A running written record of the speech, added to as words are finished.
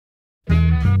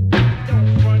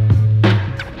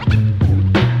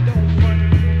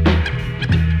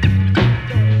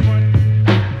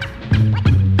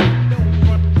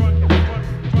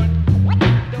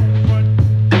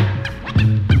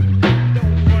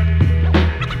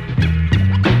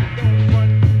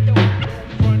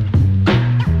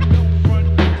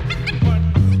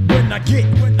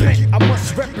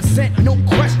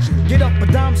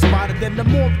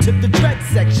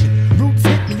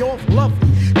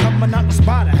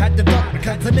spot, I had to duck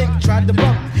because the nigga tried to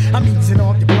bump me. I'm eating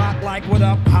off the block like what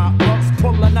up, hot bucks,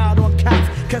 pulling out on cops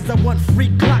cause I want free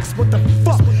Glocks. What the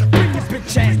fuck? Bring your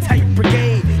bitch ass type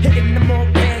brigade, hitting them all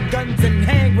handguns and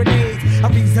hand grenades. I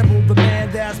resemble the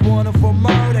man that's wanted for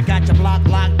murder. Got your block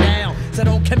locked down, so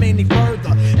don't come any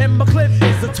further. And my clip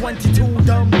is a 22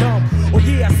 dumb. Oh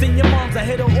yeah, I seen your moms, I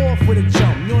hit her off with a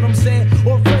jump. You know what I'm saying?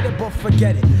 Or read it, but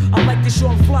forget it. I like this show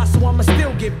I'm fly, so I'ma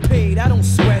still get paid. I don't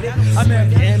sweat it. I'm at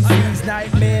the MC's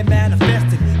nightmare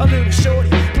manifested. A little shorty,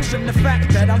 pushing the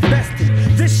fact that I'm vested.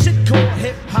 This shit called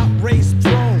hip hop raised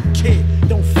throne. Kid,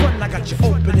 don't front like I got you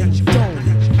open and you don't.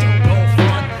 Don't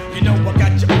front, you know I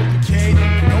got you open, kid.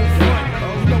 Don't front,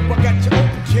 you know I got you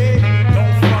open, kid.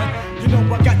 Don't front, you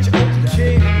know I got you open,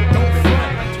 kid. Don't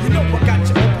front, you know I got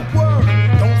you open, word.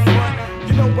 Don't front,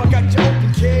 you know I got you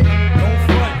open, kid. Don't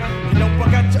front, you know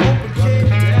I got you open, kid.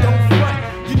 Don't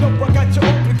front, you know I got you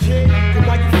open, kid. And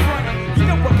why you front, you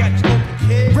know I got you open,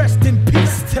 kid. Rest in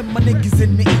peace to my niggas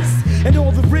in the east and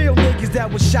all the real niggas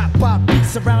that was shot by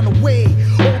beats around the way.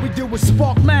 All we do is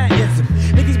spark manism.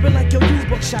 Niggas been like, yo, these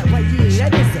buckshot right here,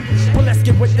 that ism. But let's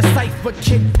get with the cipher,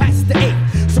 kid, past the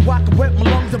 8. So I can wet my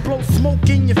lungs and blow smoke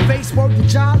in your face. Working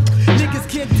job, niggas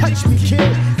can't touch me, kid,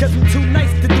 cause I'm too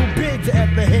nice to do bid to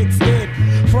ever hit scared.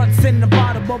 Fronts in the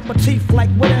bottom of my teeth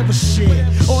like whatever shit.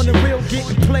 On the real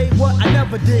getting played what I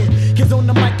never did. Cause on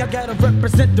the mic I gotta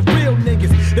represent the real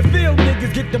niggas. The field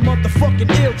niggas get the motherfucking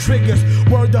ill triggers.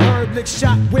 Word to herb, lick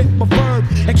shot with my verb.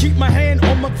 And keep my hand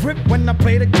on my grip when I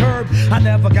play the curb. I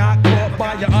never got caught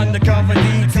by your undercover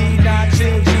DT. Not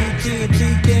chill, GT and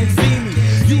T can't see me.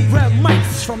 You rap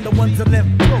mics from the ones that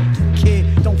left broken,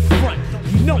 kid. Don't front,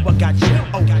 you know I got you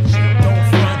open. Don't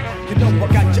front, you know I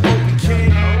got you open,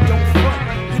 kid. Don't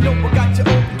front, you know I got you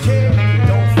open, kid.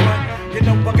 Don't front, you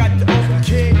know I got you open,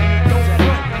 kid. Don't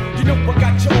front, you know I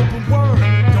got you open, word.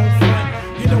 Don't front,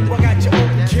 you know I got you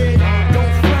open, kid.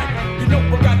 Don't front, you know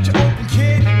I got you open,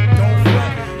 kid. Don't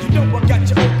front, you know I got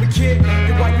you open, kid.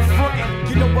 And why you frontin',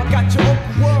 you know I got you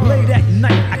open, word. Late at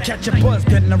night, I catch a buzz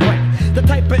getting a right. The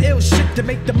type of ill shit to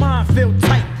make the mind feel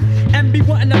tight. And be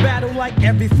wanting to battle like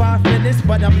every 5 minutes.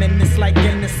 But I'm in this like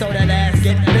Guinness, so that ass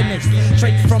get finished.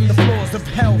 Straight from the floors of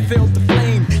hell, filled the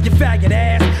flame. You faggot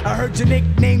ass, I heard your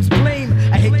nickname's blame.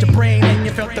 I hit your brain and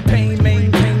you felt the pain.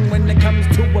 Maintain when it comes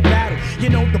to a battle. You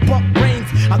know the buck reigns.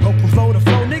 I go from flow to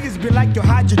flow. Niggas be like, yo,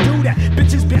 how'd you do that?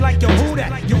 Bitches be like, yo, who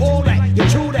that? You all that, you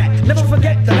true that. Never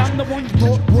forget that I'm the one you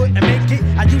thought would make it.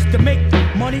 I used to make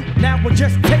money, now I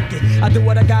just take it. I do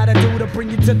what I gotta do to bring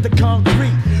you to the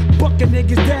concrete. Bucking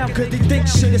niggas down cause they think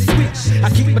shit is sweet. I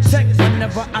keep my tech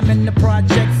whenever I'm in the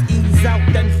projects. Ease out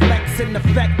then flex in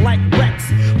effect like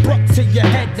Rex. Buck to your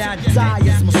head now, die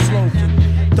is my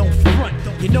slogan. Don't front,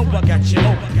 you know I got you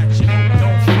open.